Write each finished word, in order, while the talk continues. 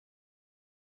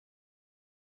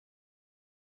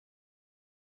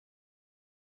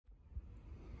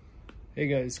Hey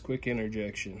guys, quick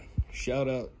interjection. Shout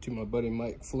out to my buddy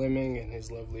Mike Fleming and his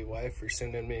lovely wife for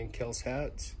sending me and Kel's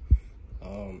hats.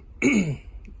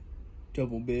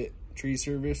 Double bit tree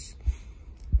service.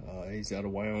 He's out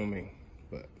of Wyoming.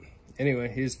 But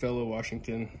anyway, he's a fellow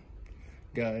Washington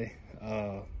guy.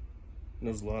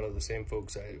 Knows a lot of the same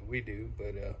folks we do.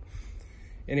 But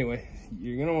anyway,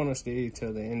 you're going to want to stay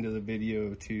to the end of the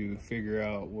video to figure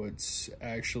out what's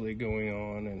actually going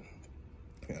on.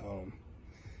 And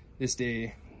this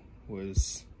day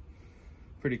was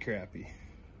pretty crappy,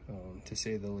 to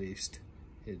say the least.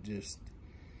 It just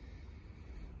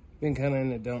been kind of in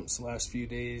the dumps the last few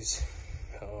days.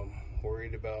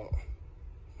 Worried about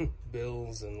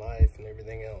bills and life and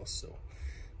everything else. So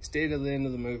stay to the end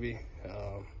of the movie,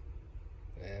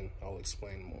 and I'll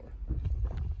explain more.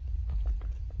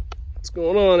 What's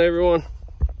going on, everyone?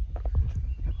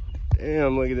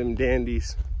 Damn, look at them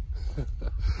dandies.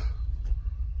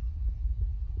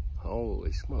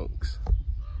 Holy smokes.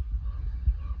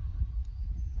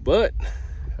 But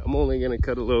I'm only gonna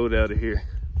cut a load out of here.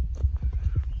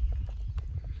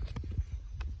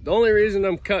 The only reason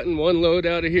I'm cutting one load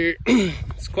out of here,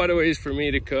 it's quite a ways for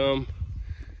me to come.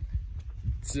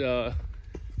 It's and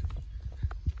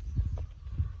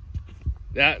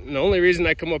the only reason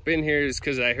I come up in here is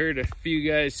because I heard a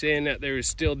few guys saying that there was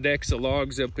still decks of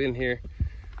logs up in here.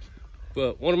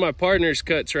 But one of my partners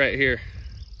cuts right here.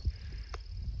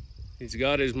 He's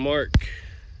got his mark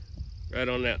right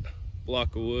on that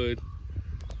block of wood.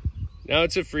 Now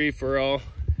it's a free-for-all.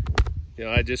 You know,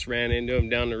 I just ran into him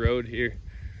down the road here.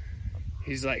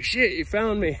 He's like, shit, you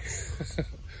found me.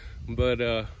 But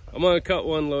I'm gonna cut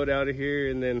one load out of here,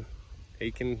 and then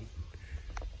he can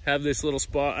have this little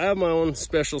spot. I have my own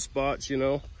special spots, you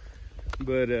know.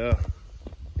 But you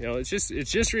know, it's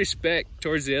just respect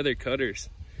towards the other cutters.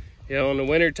 You know, in the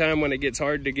winter time when it gets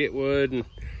hard to get wood and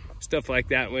stuff like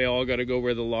that, we all got to go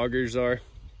where the loggers are,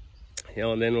 you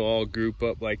know, and then we'll all group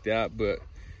up like that. But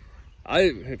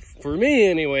for me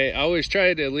anyway, I always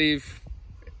try to leave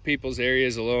people's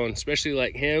areas alone, especially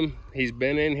like him. He's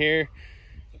been in here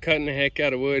cutting the heck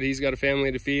out of wood. He's got a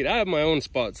family to feed. I have my own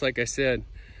spots, like I said.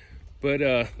 But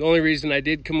the only reason I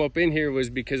did come up in here was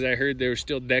because I heard there were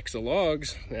still decks of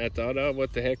logs. And I thought, oh,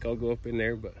 what the heck, I'll go up in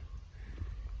there. But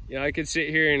you know, I could sit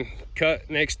here and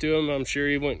cut next to him. I'm sure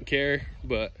he wouldn't care,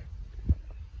 but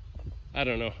I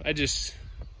don't know. I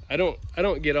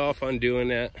don't get off on doing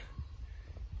that.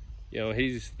 You know,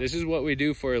 this is what we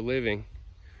do for a living.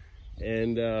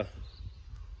 And you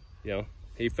know,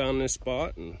 he found this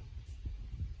spot and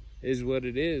is what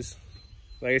it is.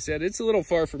 Like I said, it's a little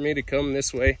far for me to come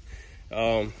this way.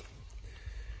 The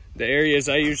areas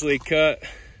I usually cut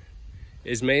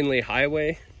is mainly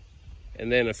highway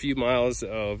and then a few miles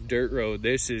of dirt road.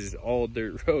 This is all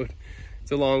dirt road.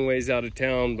 It's a long ways out of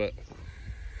town, but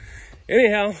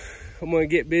anyhow, I'm gonna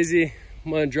get busy.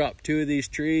 I'm gonna drop 2 of these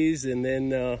trees, and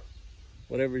then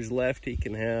whatever's left he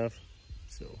can have.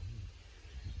 So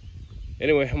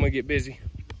anyway, I'm gonna get busy.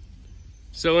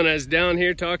 So when I was down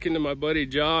here talking to my buddy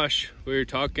Josh, we were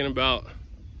talking about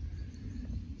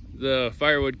the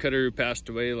firewood cutter who passed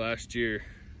away last year.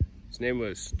 His name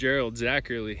was Gerald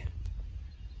Zackerly.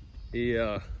 He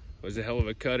was a hell of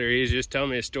a cutter. He was just telling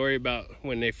me a story about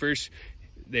when they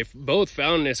both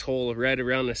found this hole right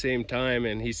around the same time,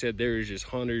 and he said there was just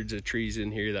hundreds of trees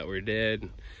in here that were dead.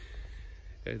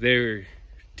 They were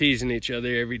teasing each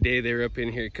other every day. They were up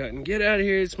in here cutting. Get out of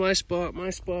here, it's my spot, my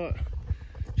spot.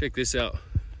 Check this out.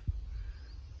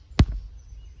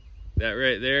 That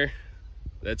right there,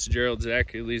 that's Gerald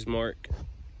Zackerly's mark.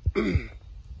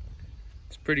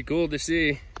 It's pretty cool to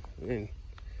see. I mean,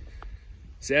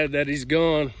 sad that he's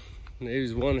gone. He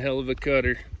was one hell of a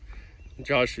cutter.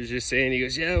 Josh was just saying, he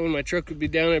goes, yeah, when my truck would be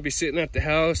down, I'd be sitting at the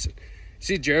house,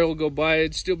 see Gerald go by,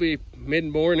 it'd still be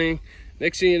mid-morning.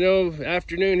 Next thing you know,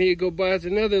 afternoon, he'd go by with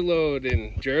another load,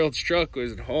 and Gerald's truck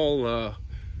was all,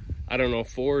 I don't know,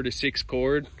 4 to 6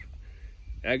 cord.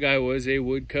 That guy was a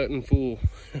wood cutting fool.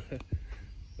 But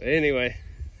anyway,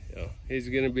 you know, he's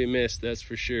gonna be missed, that's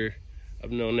for sure.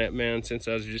 I've known that man since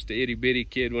I was just a itty bitty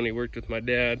kid when he worked with my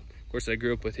dad. Of course, I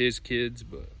grew up with his kids,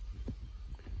 but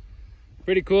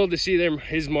pretty cool to see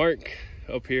his mark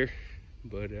up here.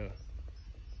 But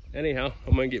anyhow,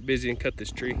 I'm gonna get busy and cut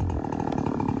this tree.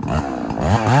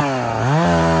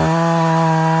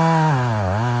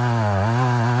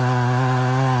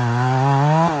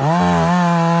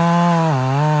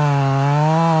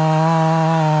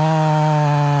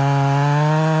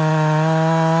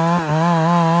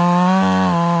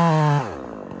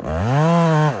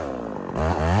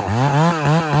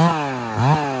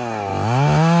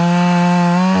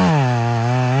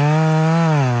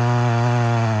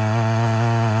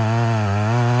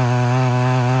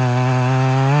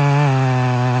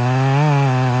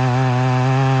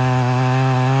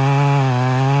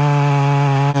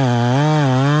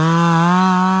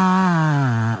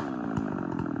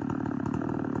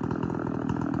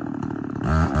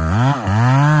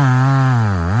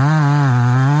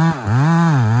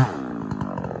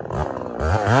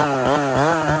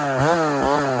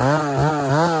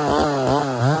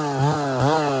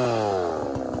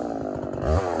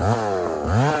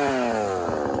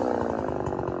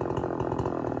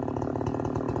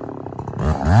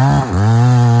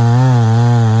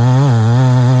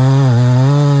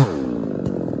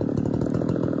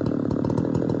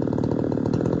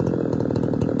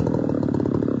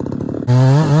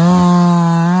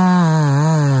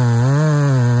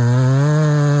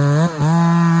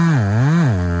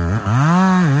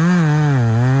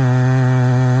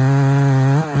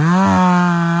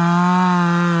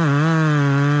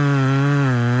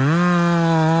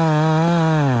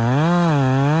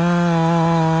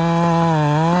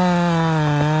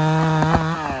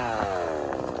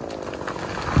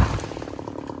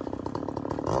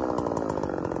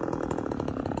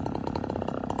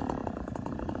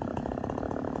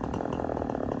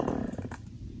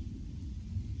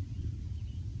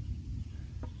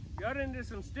 of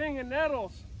some stinging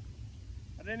nettles.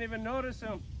 I didn't even notice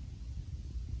them.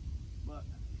 But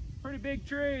pretty big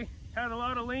tree, had a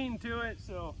lot of lean to it,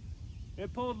 so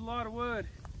it pulled a lot of wood.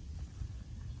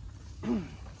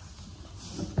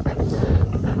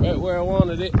 Right where I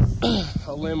wanted it.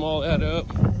 I'll limb all that up.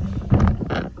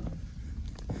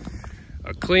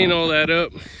 I'll clean all that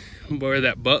up where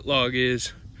that butt log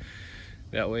is.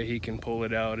 That way he can pull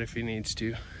it out if he needs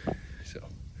to. So.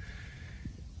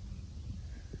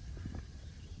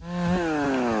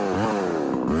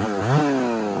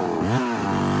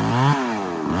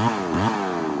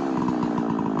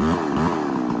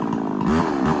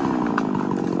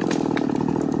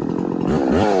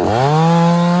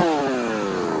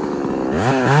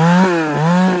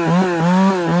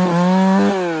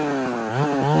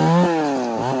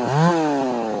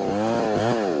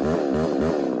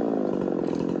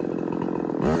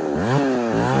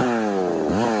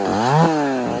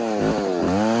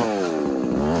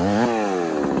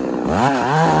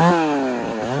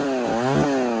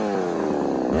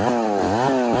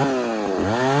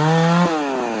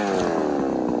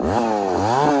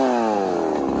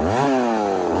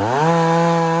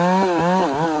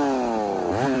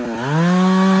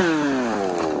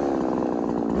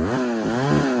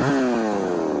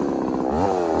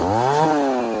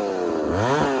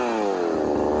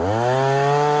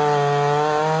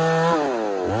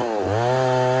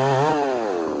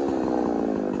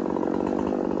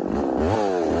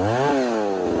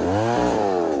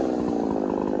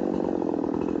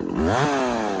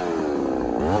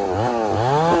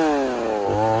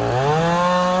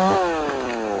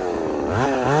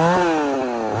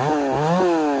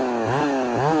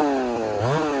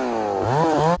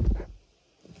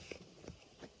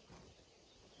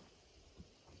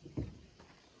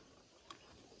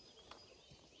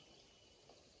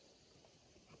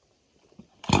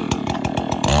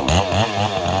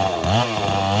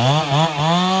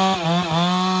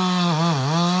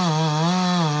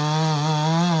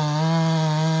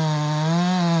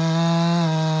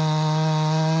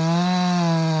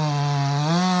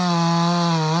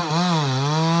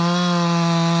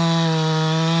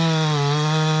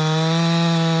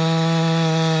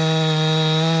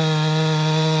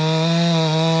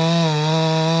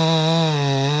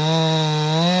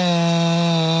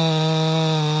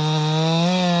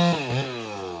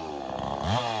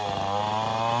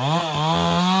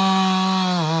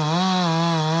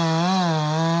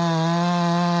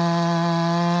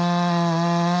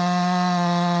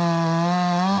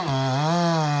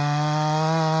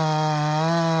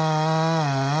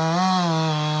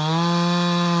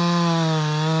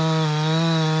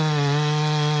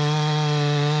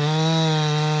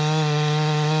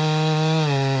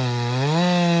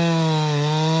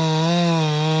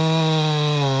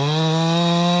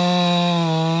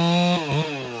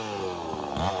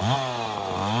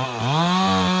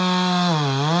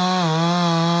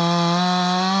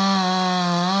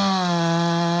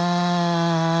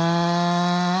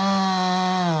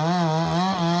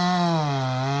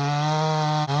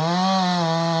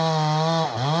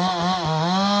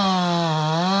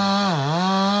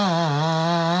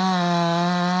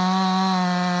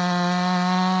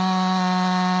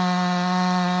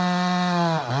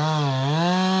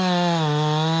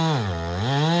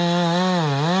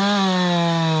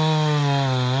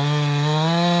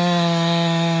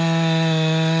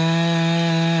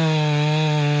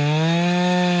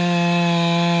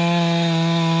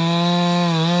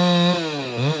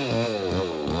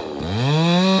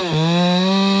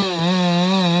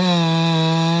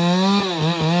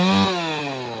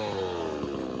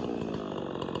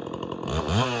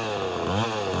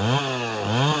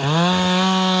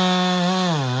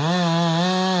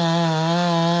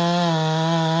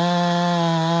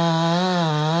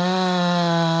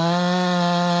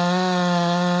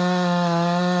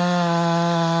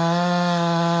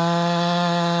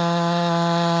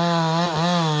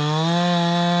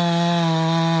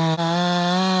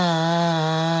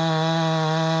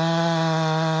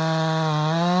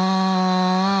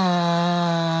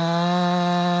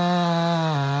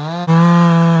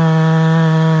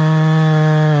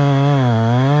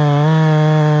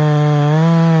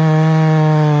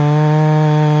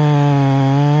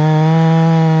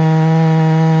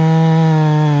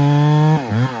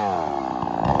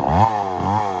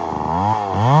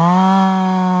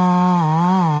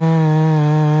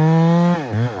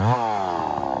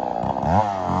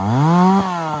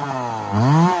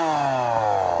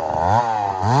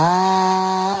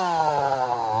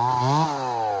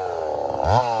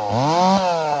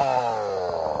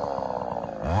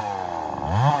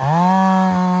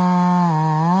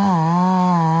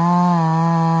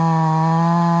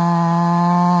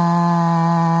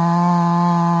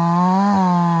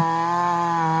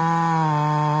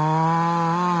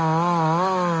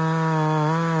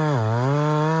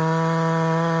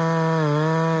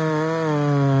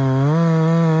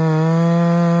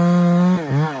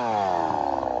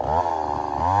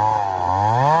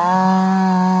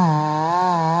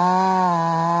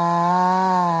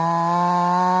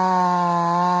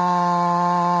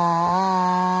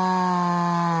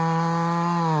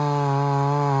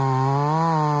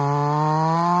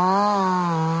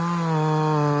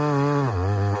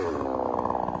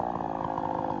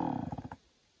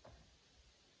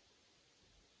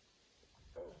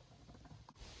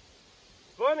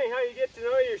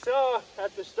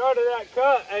 part of that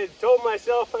cut, I told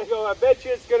myself, I go, I bet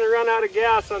you it's going to run out of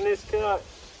gas on this cut.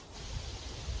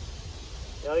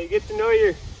 Well, you get to know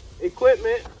your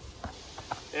equipment,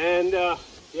 and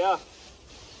yeah.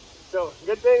 So,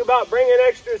 good thing about bringing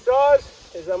extra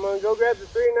saws is I'm going to go grab the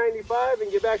 395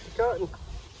 and get back to cutting.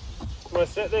 I'm going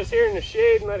to set this here in the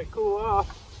shade and let it cool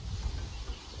off.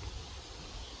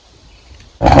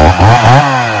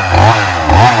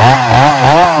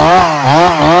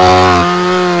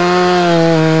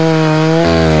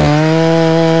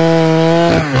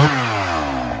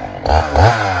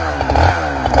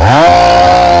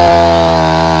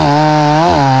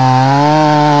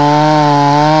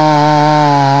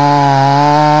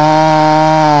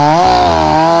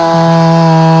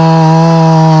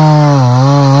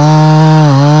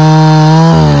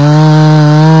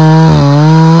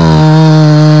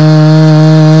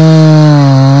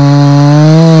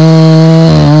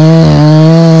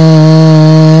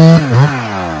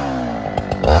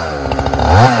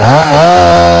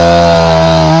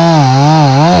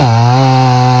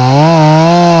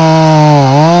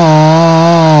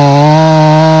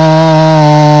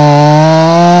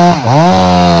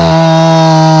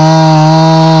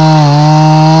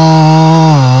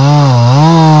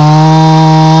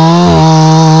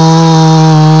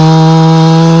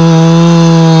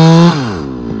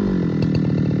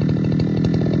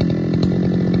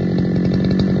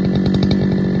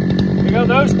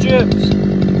 Those chips.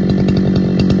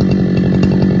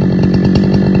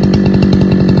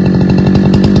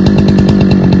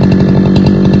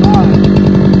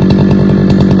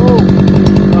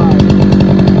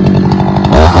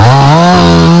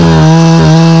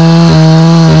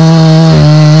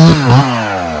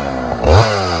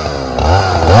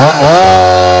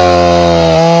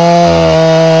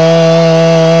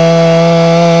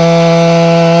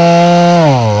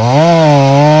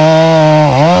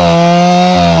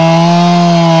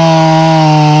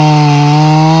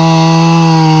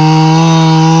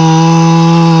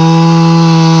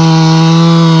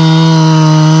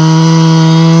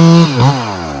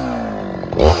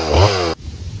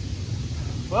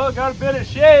 Well, got a bit of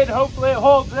shade. Hopefully it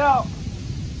holds out.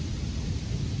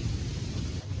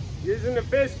 Using the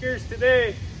Fiskars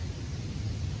today.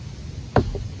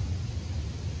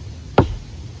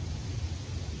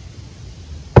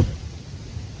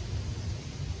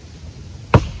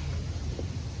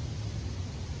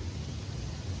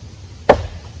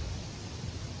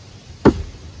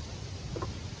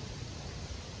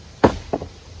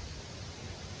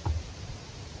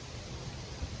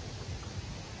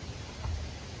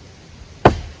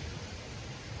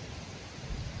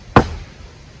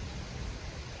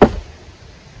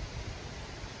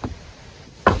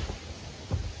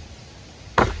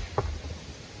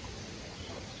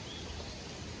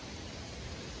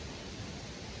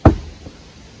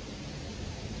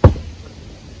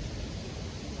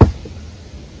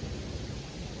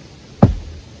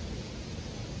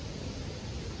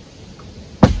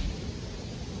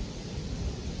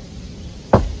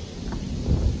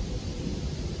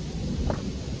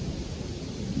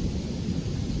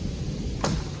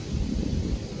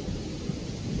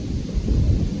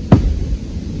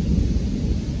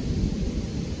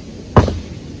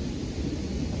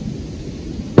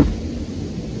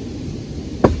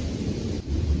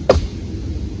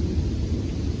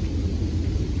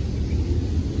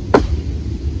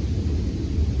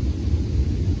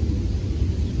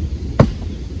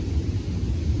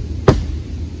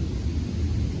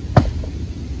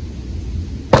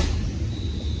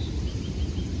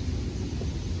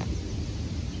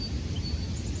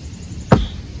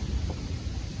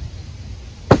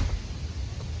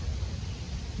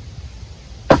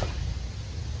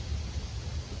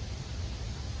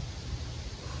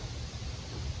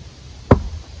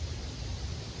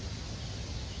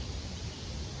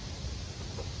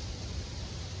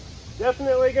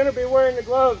 Definitely going to be wearing the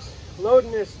gloves,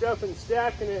 loading this stuff and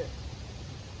stacking it.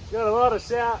 It's got a lot of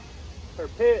sap or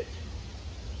pitch.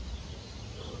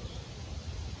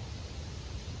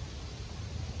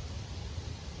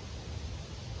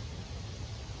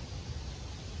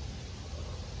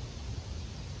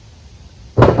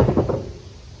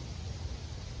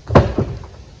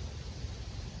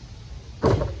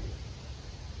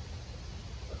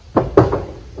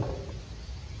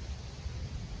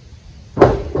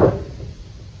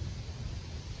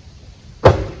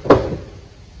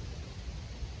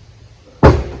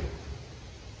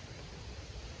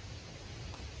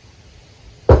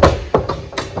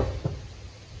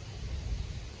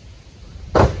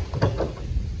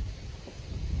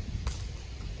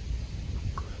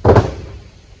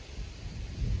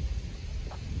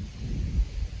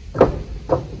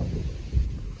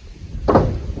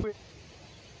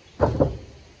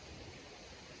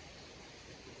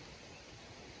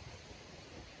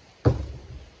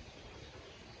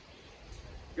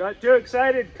 got too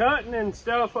excited cutting and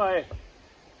stuff. I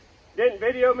didn't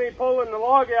video me pulling the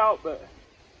log out, but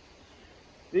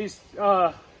these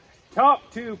top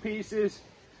two pieces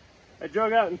I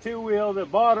drug out in 2-wheel. The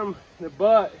bottom, the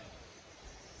butt,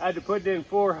 I had to put in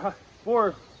four,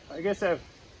 I guess I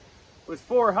was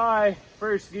 4 high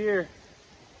first gear,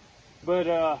 but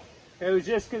it was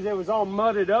just because it was all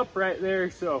mudded up right there,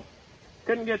 so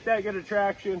couldn't get that good of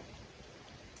traction.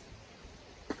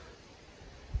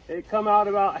 It come out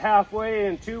about halfway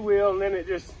in 2-wheel, and then it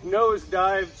just nose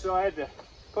dived, so I had to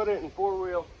put it in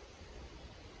 4-wheel.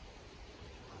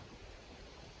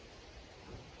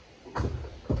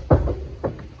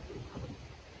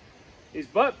 These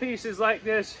butt pieces like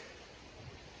this,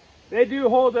 they do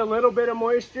hold a little bit of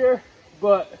moisture,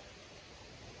 but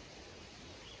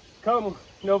come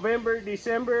November,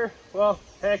 December, well,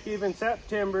 heck, even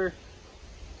September,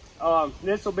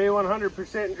 this will be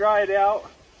 100% dried out.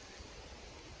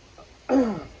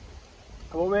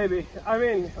 Well, maybe, I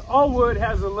mean, all wood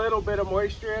has a little bit of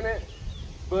moisture in it,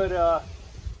 but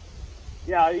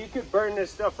yeah, you could burn this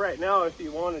stuff right now if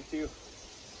you wanted to,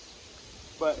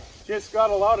 but just got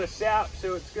a lot of sap,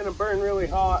 so it's gonna burn really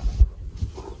hot.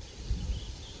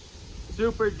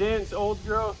 Super dense old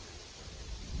growth.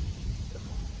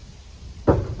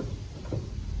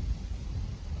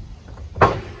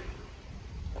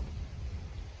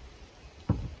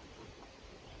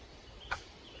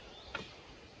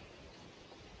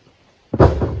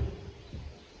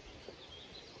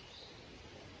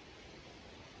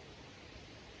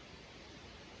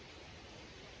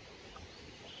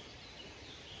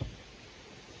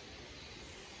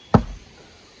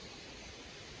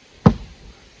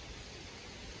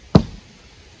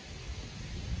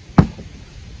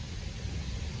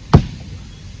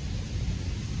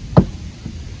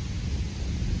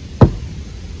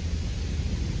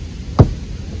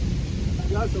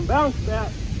 Got some bounce back.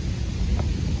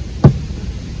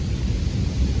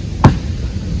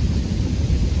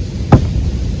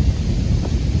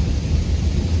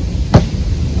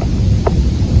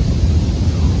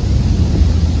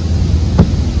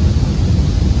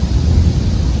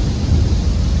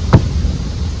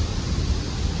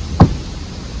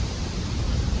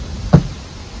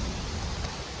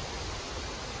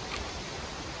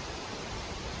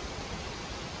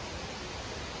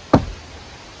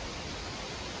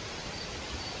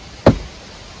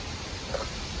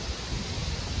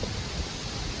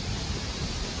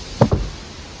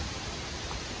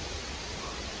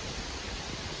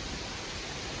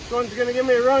 This one's gonna give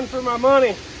me a run for my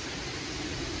money.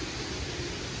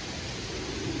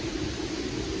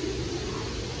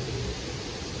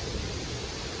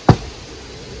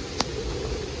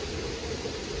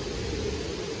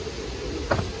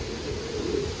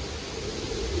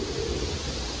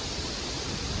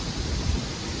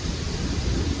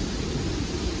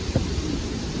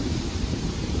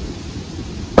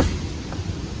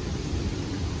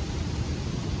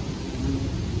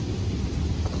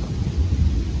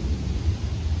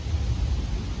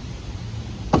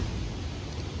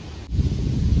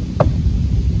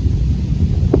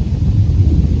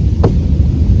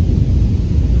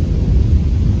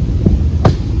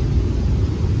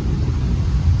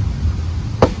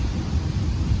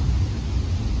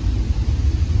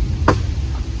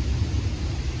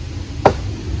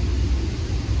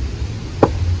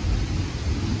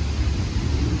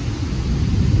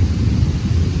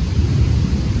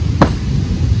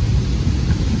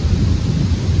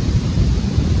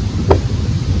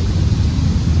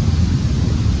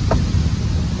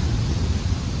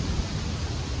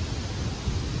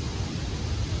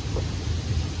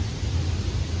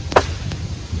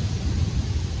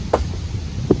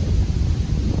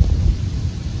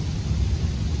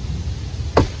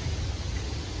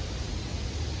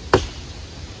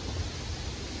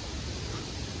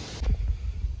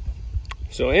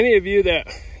 So any of you that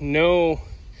know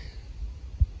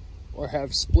or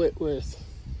have split with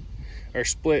or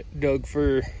split dug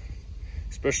fir,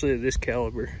 especially at this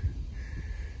caliber,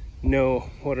 know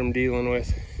what I'm dealing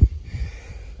with.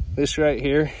 This right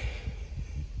here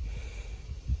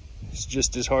is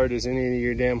just as hard as any of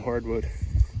your damn hardwood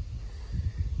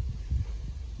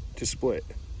to split.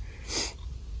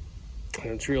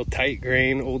 And it's real tight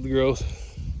grain, old growth.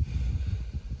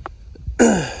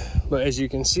 But as you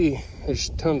can see, there's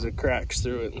tons of cracks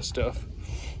through it and stuff.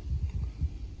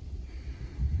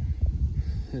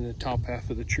 In the top half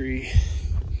of the tree.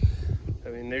 I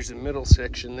mean, there's a middle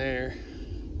section there.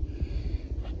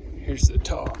 Here's the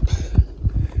top.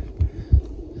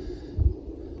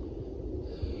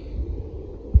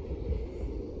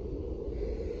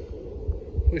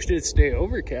 Wish it'd stay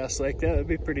overcast like that. That'd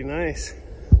be pretty nice.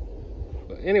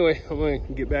 But anyway, I'm gonna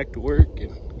get back to work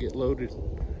and get loaded.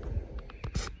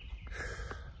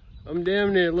 I'm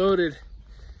damn near loaded.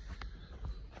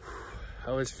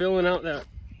 I was filling out that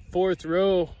 4th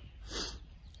row,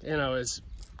 and I was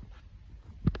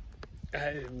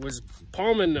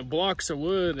palming the blocks of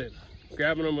wood and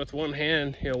grabbing them with one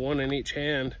hand, you know, one in each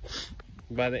hand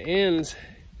by the ends.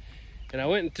 And I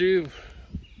went through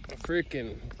a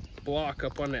freaking block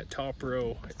up on that top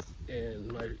row,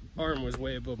 and my arm was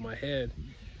way above my head,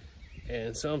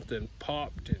 and something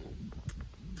popped, and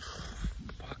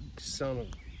fuck, son of,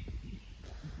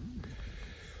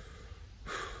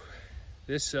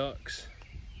 this sucks.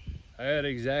 I had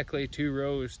exactly 2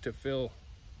 rows to fill.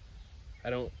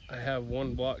 I have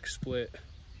 1 block split.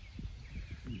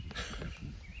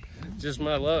 Just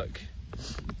my luck.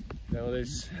 You know,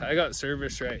 I got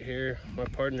service right here. My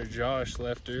partner Josh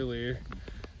left earlier.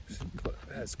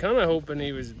 I was kind of hoping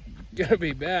he was gonna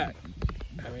be back.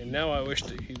 I mean, now I wish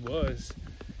that he was.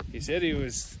 He said he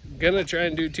was gonna try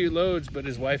and do 2 loads, but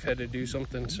his wife had to do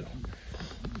something, so.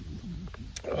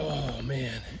 Oh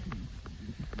man.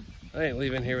 I ain't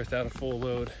leaving here without a full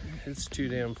load. It's too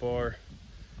damn far.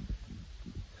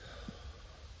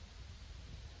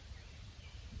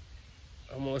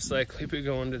 I'll most likely be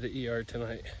going to the ER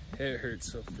tonight. It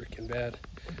hurts so freaking bad.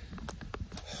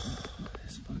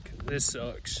 This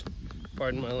sucks.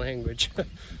 Pardon my language.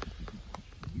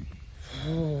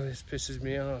 Oh, this pisses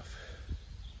me off.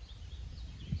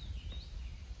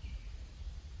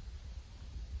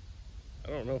 I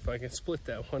don't know if I can split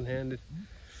that one-handed.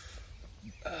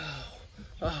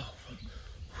 Oh,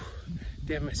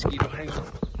 damn mosquito, hang on.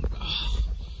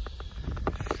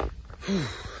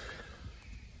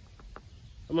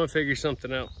 I'm gonna figure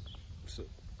something out, so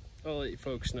I'll let you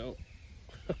folks know.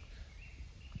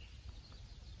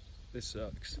 This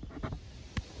sucks.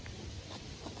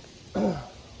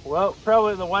 Well,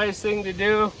 probably the wise thing to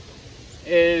do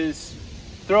is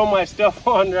throw my stuff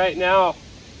on right now.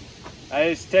 I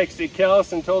just texted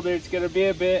Kels and told her it's gonna be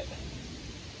a bit.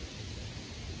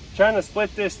 Trying to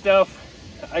split this stuff,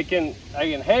 I can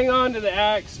hang on to the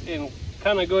axe and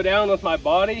kind of go down with my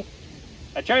body.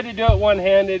 I tried to do it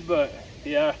one-handed, but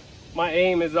yeah, my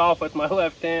aim is off with my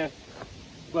left hand.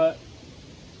 But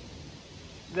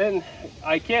then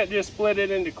I can't just split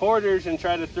it into quarters and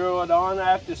try to throw it on.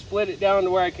 I have to split it down to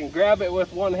where I can grab it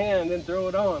with one hand and throw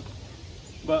it on.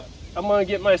 But I'm gonna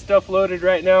get my stuff loaded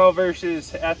right now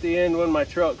versus at the end when my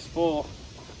truck's full.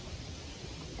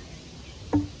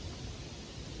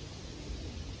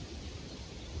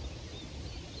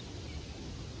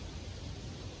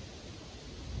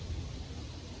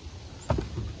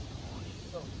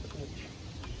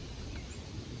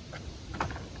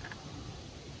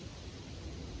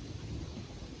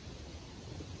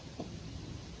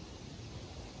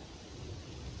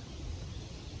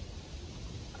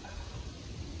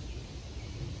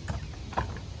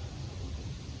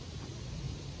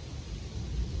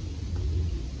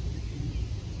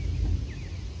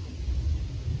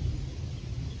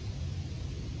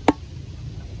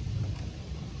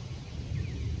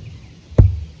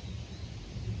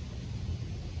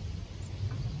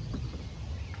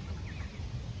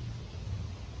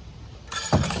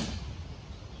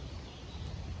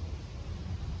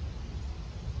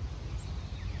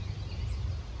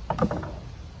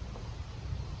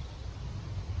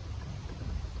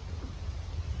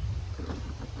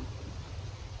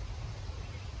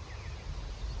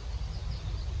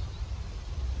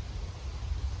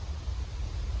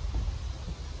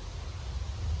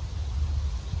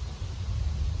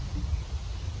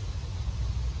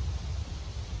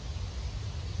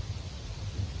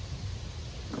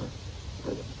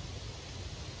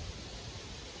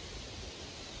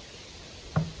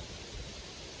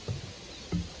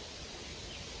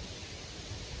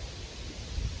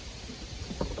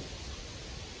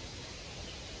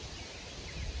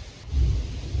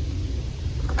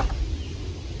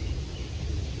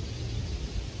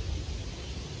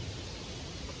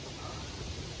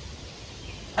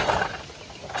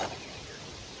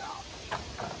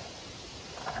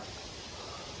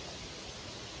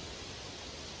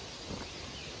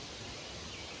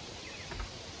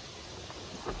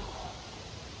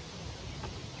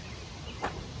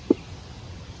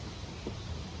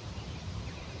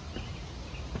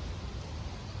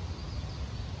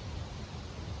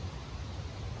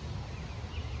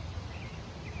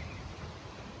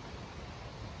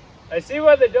 I see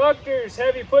why the doctors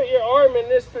have you put your arm in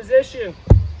this position.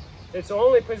 It's the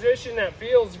only position that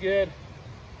feels good.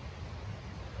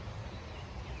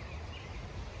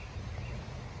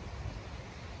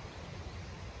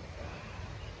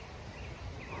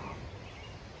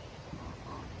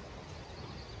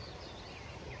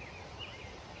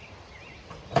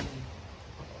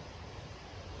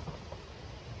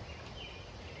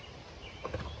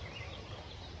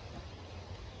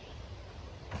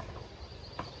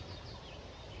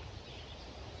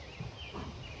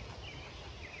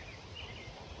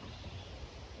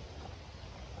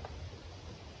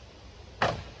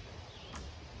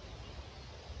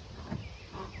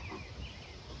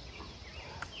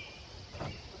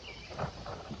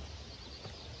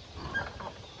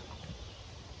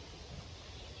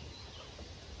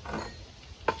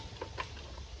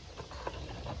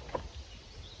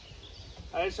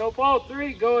 I just hope all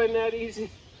three go in that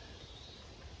easy.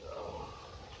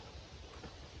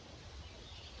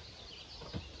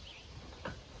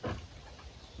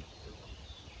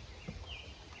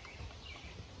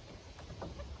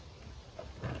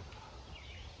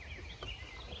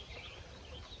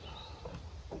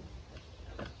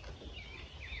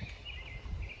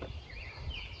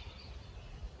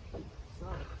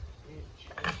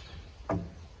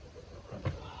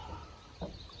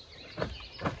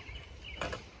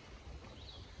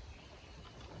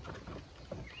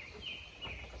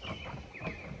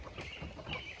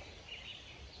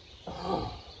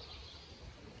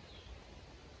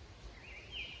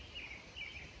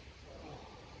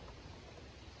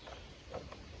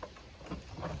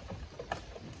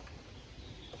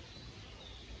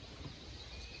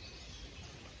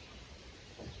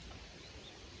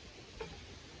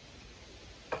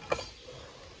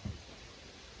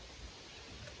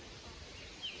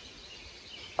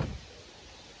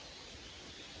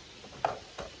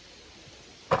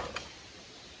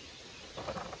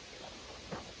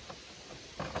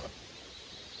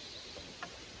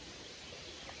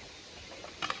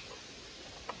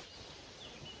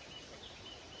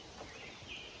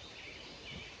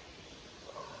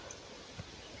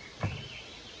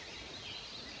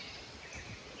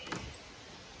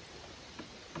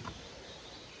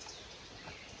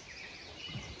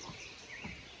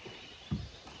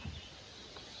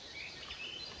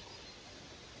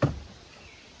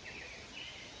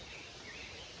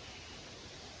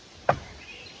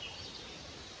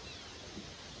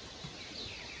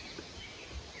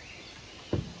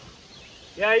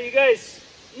 Yeah, you guys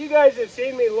have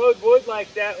seen me load wood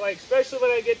like that, like especially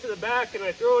when I get to the back and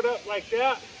I throw it up like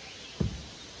that.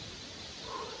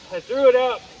 I threw it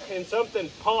up and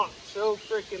something popped so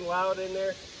freaking loud in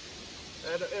there.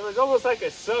 It was almost like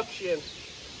a suction.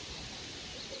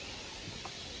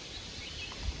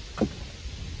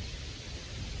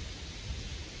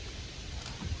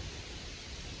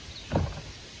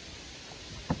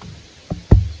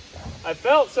 I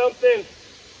felt something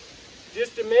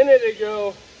just a minute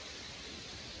ago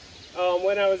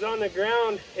when I was on the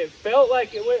ground. It felt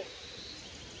like it went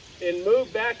and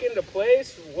moved back into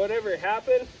place, whatever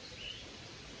happened,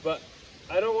 but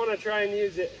I don't want to try and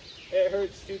use it. It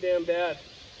hurts too damn bad.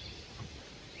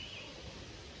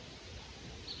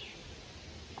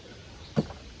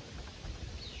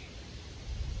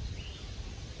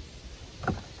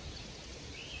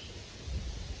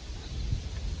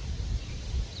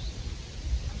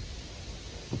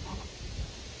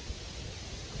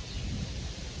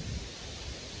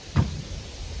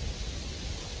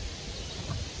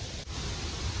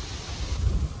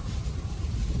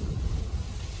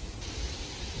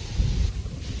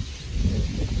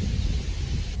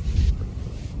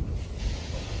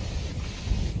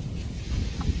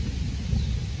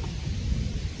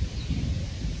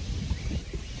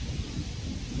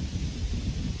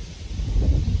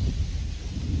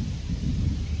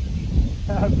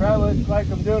 I probably look like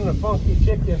I'm doing a funky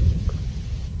chicken.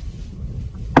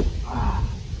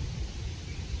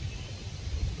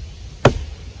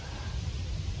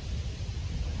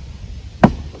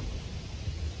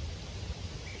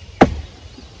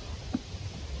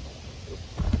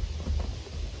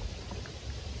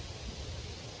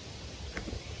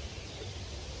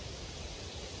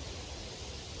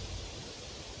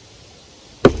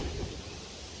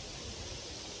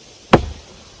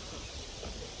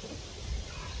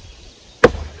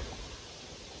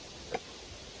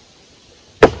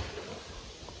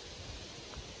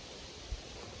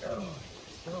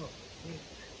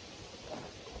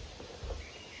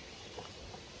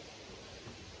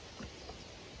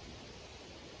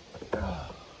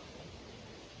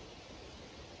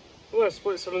 I'm gonna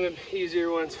split some of them easier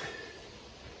ones.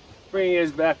 Bring you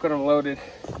guys back when I'm loaded.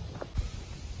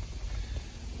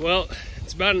 Well,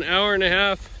 it's about an hour and a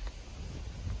half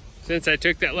since I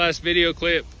took that last video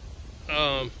clip.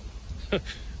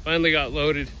 Finally got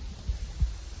loaded.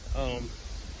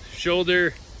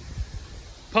 Shoulder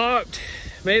popped,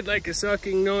 made like a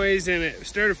sucking noise, and it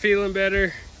started feeling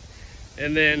better.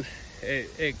 And then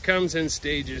it comes in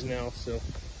stages now. So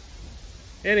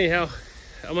anyhow,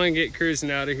 I'm gonna get cruising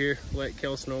out of here, let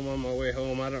Kels know I'm on my way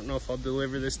home. I don't know if I'll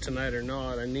deliver this tonight or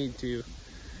not. I need to.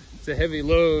 It's a heavy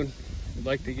load. I'd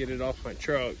like to get it off my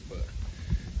truck, but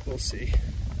we'll see.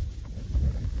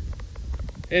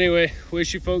 Anyway,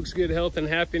 wish you folks good health and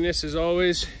happiness as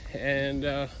always. And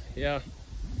yeah,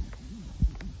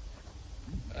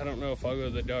 I don't know if I'll go to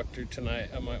the doctor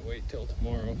tonight. I might wait till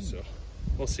tomorrow, so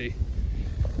we'll see.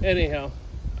 Anyhow,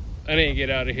 I need to get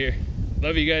out of here.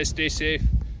 Love you guys, stay safe.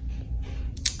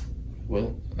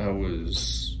 Well, I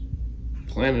was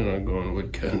planning on going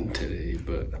wood cutting today,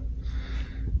 but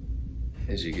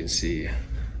as you can see,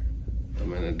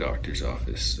 I'm in a doctor's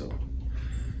office, so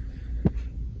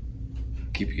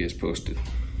keep you guys posted.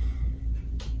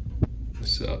 It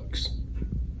sucks.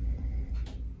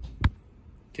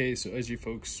 Okay, so as you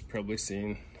folks probably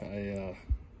seen,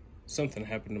 something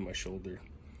happened to my shoulder.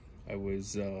 I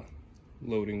was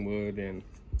loading wood and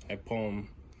I palmed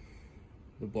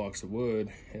the blocks of wood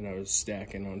and I was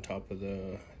stacking on top of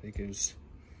I think it was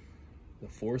the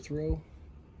fourth row.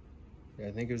 Yeah,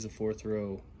 I think it was the fourth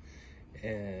row,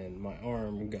 and my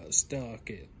arm got stuck.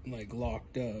 It like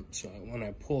locked up, so when I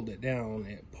pulled it down,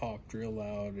 it popped real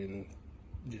loud and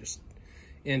just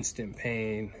instant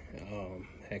pain.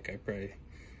 Heck, I probably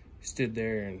stood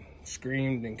there and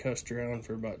screamed and cussed around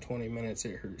for about 20 minutes.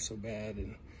 It hurt so bad,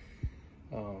 and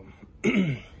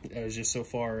I was just so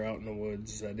far out in the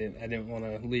woods. I didn't want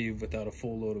to leave without a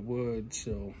full load of wood,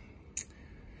 so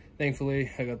thankfully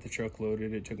I got the truck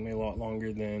loaded. It took me a lot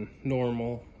longer than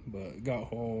normal, but got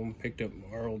home, picked up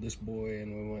our oldest boy,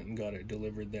 and we went and got it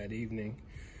delivered that evening.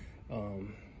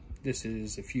 This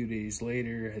is a few days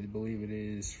later. I believe it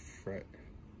is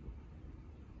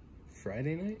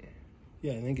Friday night?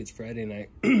 Yeah, I think it's Friday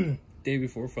night. Day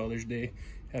before Father's Day.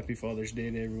 Happy Father's Day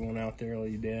to everyone out there, all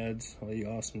you dads, all you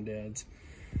awesome dads.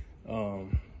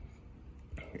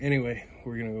 Anyway,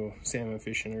 we're gonna go salmon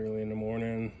fishing early in the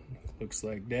morning. Looks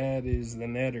like Dad is the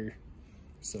netter,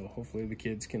 so hopefully the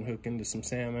kids can hook into some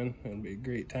salmon. It'll be a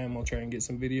great time. I'll try and get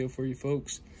some video for you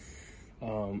folks.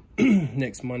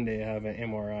 Next Monday I have an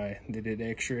MRI. They did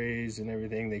x-rays and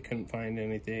everything. They couldn't find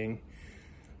anything.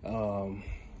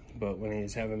 But when he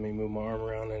was having me move my arm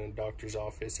around in a doctor's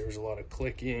office, there was a lot of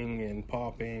clicking and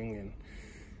popping, and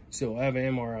so I have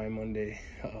an MRI Monday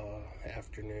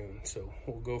afternoon, so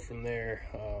we'll go from there.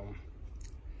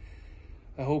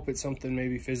 I hope it's something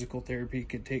maybe physical therapy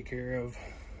could take care of.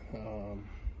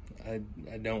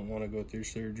 I don't want to go through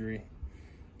surgery.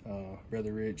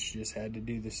 Brother Rich just had to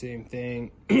do the same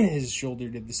thing. His shoulder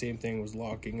did the same thing, was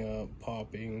locking up,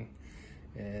 popping,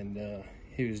 and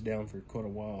he was down for quite a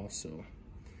while. So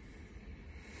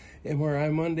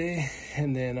MRI Monday,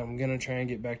 and then I'm gonna try and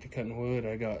get back to cutting wood.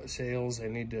 I got sales I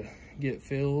need to get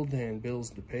filled and bills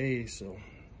to pay, so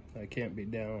I can't be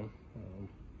down.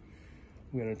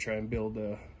 I'm gonna try and build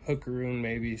a hookaroon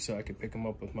maybe so I could pick them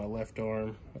up with my left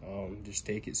arm. Just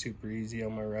take it super easy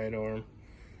on my right arm.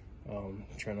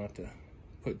 Try not to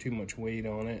put too much weight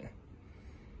on it.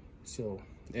 So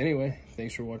anyway,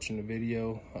 thanks for watching the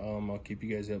video. I'll keep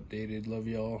you guys updated. Love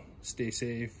y'all. Stay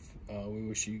safe. We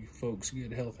wish you folks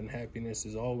good health and happiness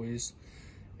as always.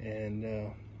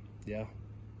 And yeah,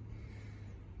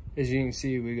 as you can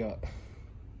see, we got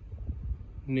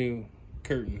new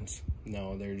curtains.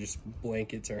 No, they're just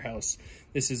blankets. Our house,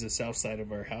 this is the south side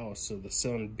of our house, so the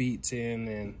sun beats in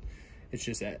and it's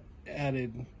just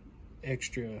added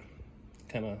extra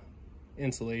kind of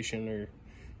insulation or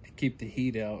to keep the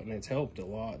heat out, and it's helped a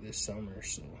lot this summer.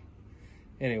 So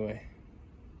anyway,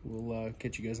 we'll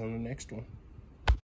catch you guys on the next one.